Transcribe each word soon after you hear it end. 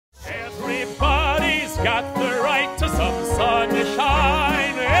got the right to some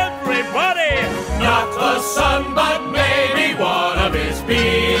sunshine, everybody. Not the sun, but maybe one of his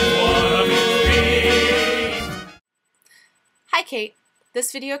beams. Hi, Kate.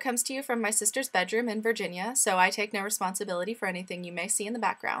 This video comes to you from my sister's bedroom in Virginia, so I take no responsibility for anything you may see in the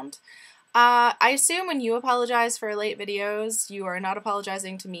background. I assume when you apologize for late videos, you are not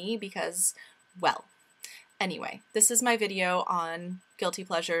apologizing to me because, well, anyway, this is my video on guilty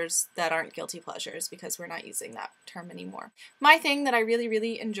pleasures that aren't guilty pleasures because we're not using that term anymore. My thing that I really,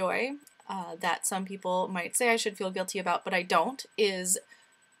 really enjoy, that some people might say I should feel guilty about, but I don't, is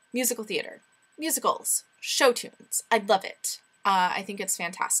musical theater. Musicals. Show tunes. I love it. I think it's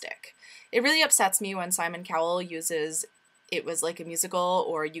fantastic. It really upsets me when Simon Cowell uses "it was like a musical"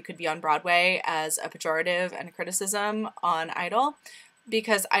 or "you could be on Broadway" as a pejorative and a criticism on Idol,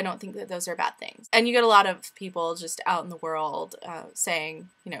 because I don't think that those are bad things. And you get a lot of people just out in the world saying,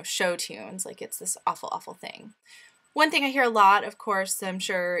 you know, show tunes, like it's this awful, awful thing. One thing I hear a lot, of course, I'm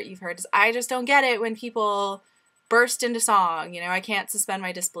sure you've heard, is I just don't get it when people burst into song, you know, I can't suspend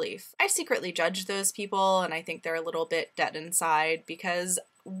my disbelief. I secretly judge those people, and I think they're a little bit dead inside, because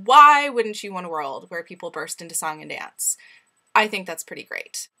why wouldn't you want a world where people burst into song and dance? I think that's pretty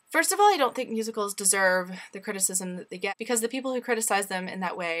great. First of all, I don't think musicals deserve the criticism that they get, because the people who criticize them in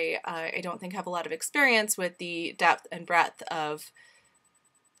that way, I don't think have a lot of experience with the depth and breadth of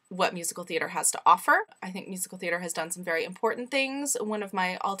what musical theater has to offer. I think musical theater has done some very important things. One of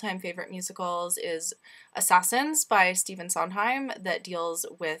my all-time favorite musicals is Assassins by Stephen Sondheim, that deals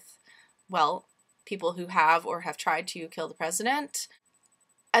with, well, people who have or have tried to kill the president.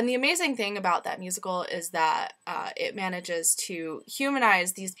 And the amazing thing about that musical is that it manages to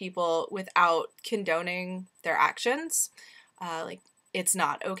humanize these people without condoning their actions. Like, it's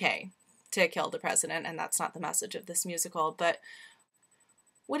not okay to kill the president, and that's not the message of this musical, but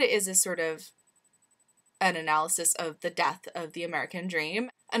what it is sort of an analysis of the death of the American dream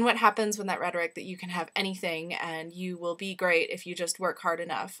and what happens when that rhetoric that you can have anything and you will be great if you just work hard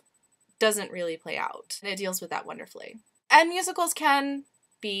enough doesn't really play out. And it deals with that wonderfully. And musicals can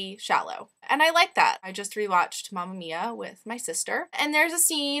be shallow. And I like that. I just rewatched Mamma Mia with my sister, and there's a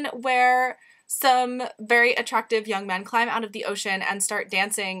scene where some very attractive young men climb out of the ocean and start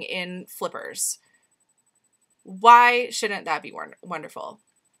dancing in flippers. Why shouldn't that be wonderful?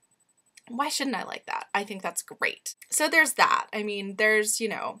 Why shouldn't I like that? I think that's great. So there's that. I mean, there's, you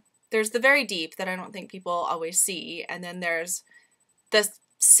know, there's the very deep that I don't think people always see, and then there's the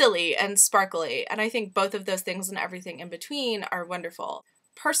silly and sparkly, and I think both of those things and everything in between are wonderful.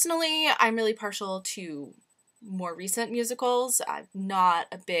 Personally, I'm really partial to more recent musicals. I'm not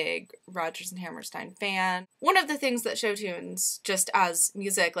a big Rodgers and Hammerstein fan. One of the things that show tunes, just as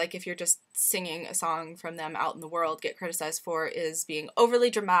music, like if you're just singing a song from them out in the world, get criticized for is being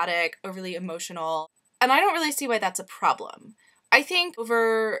overly dramatic, overly emotional. And I don't really see why that's a problem. I think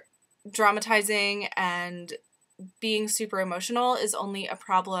over dramatizing and being super emotional is only a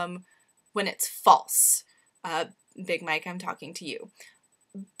problem when it's false. Big Mike, I'm talking to you.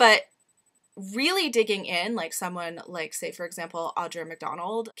 But really digging in, like someone like, say, for example, Audra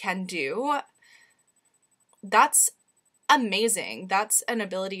McDonald can do, that's amazing. That's an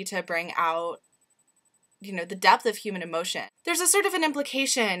ability to bring out, you know, the depth of human emotion. There's a sort of an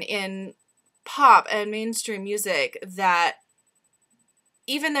implication in pop and mainstream music that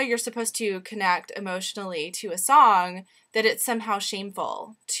even though you're supposed to connect emotionally to a song, that it's somehow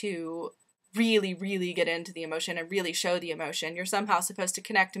shameful to really, really get into the emotion and really show the emotion. You're somehow supposed to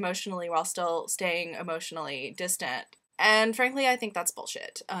connect emotionally while still staying emotionally distant. And frankly, I think that's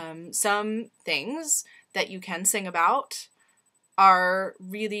bullshit. Some things that you can sing about are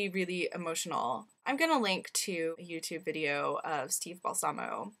really, really emotional. I'm gonna link to a YouTube video of Steve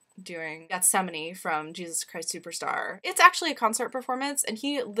Balsamo doing Gethsemane from Jesus Christ Superstar. It's actually a concert performance, and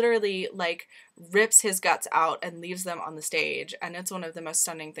he literally, like, rips his guts out and leaves them on the stage, and it's one of the most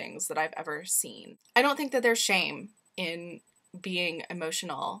stunning things that I've ever seen. I don't think that there's shame in being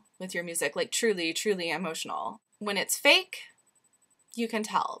emotional with your music, like truly, truly emotional. When it's fake, you can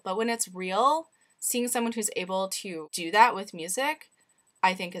tell, but when it's real, seeing someone who's able to do that with music,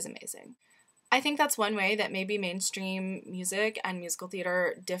 I think is amazing. I think that's one way that maybe mainstream music and musical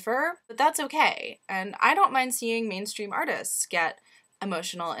theater differ, but that's okay. And I don't mind seeing mainstream artists get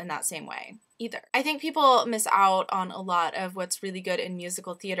emotional in that same way either. I think people miss out on a lot of what's really good in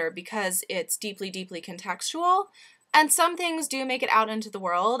musical theater because it's deeply, deeply contextual. And some things do make it out into the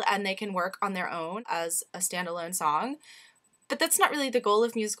world and they can work on their own as a standalone song. But that's not really the goal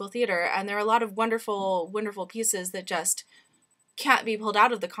of musical theater. And there are a lot of wonderful, wonderful pieces that just can't be pulled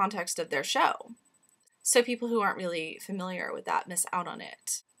out of the context of their show. So people who aren't really familiar with that miss out on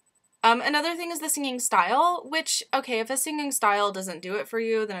it. Another thing is the singing style, which, okay, if a singing style doesn't do it for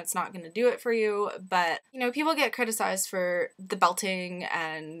you, then it's not going to do it for you, but, you know, people get criticized for the belting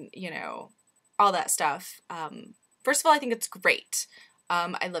and, you know, all that stuff. First of all, I think it's great.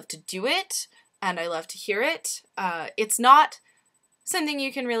 I love to do it, and I love to hear it. It's not something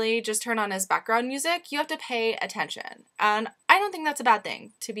you can really just turn on as background music. You have to pay attention, and I don't think that's a bad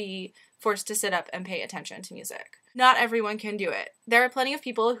thing, to be forced to sit up and pay attention to music. Not everyone can do it. There are plenty of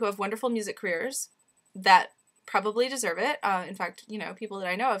people who have wonderful music careers that probably deserve it. In fact, you know, people that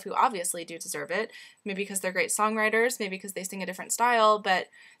I know of who obviously do deserve it, maybe because they're great songwriters, maybe because they sing a different style, but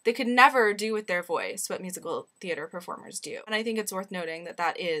they could never do with their voice what musical theater performers do. And I think it's worth noting that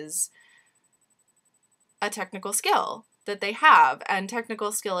that is a technical skill that they have, and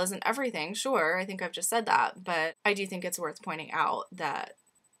technical skill isn't everything, sure, I think I've just said that, but I do think it's worth pointing out that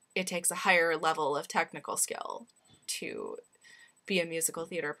it takes a higher level of technical skill to be a musical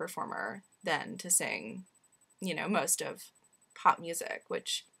theater performer than to sing, you know, most of pop music,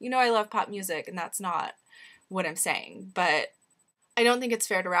 which, you know, I love pop music, and that's not what I'm saying, but I don't think it's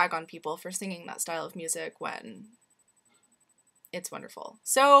fair to rag on people for singing that style of music when it's wonderful.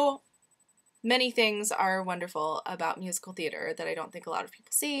 So many things are wonderful about musical theater that I don't think a lot of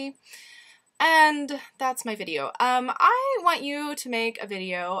people see. And that's my video. I want you to make a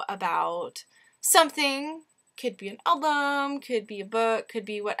video about something. Could be an album, could be a book, could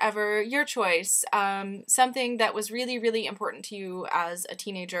be whatever, your choice. Something that was really, really important to you as a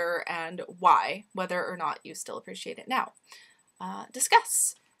teenager and why, whether or not you still appreciate it now.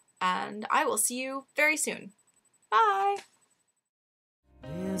 Discuss. And I will see you very soon. Bye!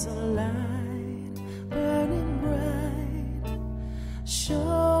 There's a light burning bright. Show